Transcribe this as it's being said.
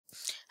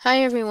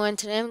Hi everyone,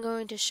 today I'm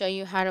going to show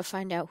you how to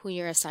find out who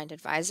your assigned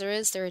advisor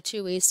is. There are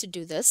two ways to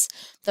do this.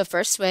 The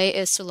first way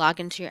is to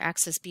log into your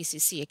Access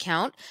BCC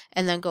account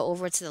and then go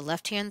over to the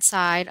left-hand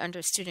side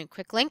under Student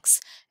Quick Links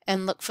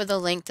and look for the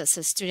link that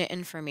says Student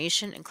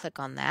Information and click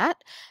on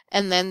that.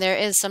 And then there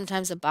is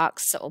sometimes a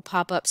box that will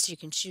pop up so you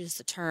can choose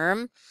the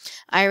term.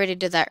 I already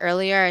did that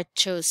earlier. I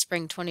chose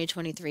Spring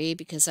 2023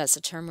 because that's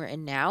the term we're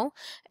in now.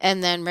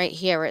 And then right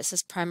here where it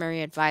says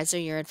Primary Advisor,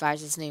 your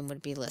advisor's name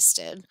would be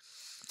listed.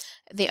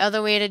 The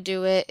other way to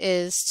do it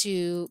is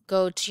to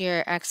go to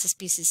your Access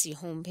BCC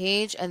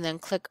homepage and then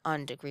click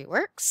on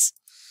DegreeWorks.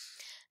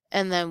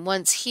 And then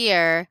once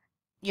here,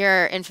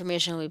 your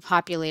information will be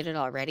populated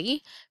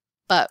already.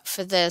 But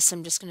for this,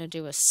 I'm just going to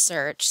do a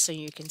search so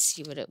you can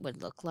see what it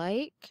would look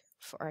like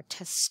for our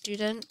test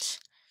student.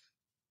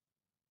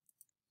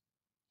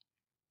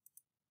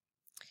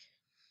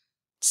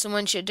 So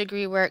once your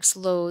DegreeWorks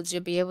loads,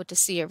 you'll be able to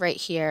see it right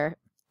here.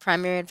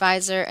 Primary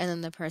advisor, and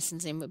then the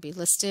person's name would be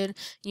listed.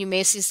 You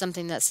may see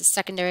something that's a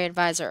secondary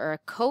advisor or a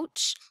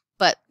coach,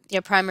 but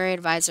your primary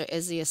advisor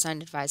is the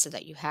assigned advisor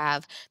that you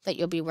have that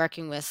you'll be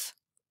working with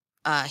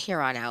here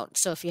on out.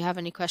 So if you have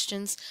any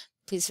questions,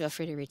 please feel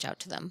free to reach out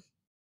to them.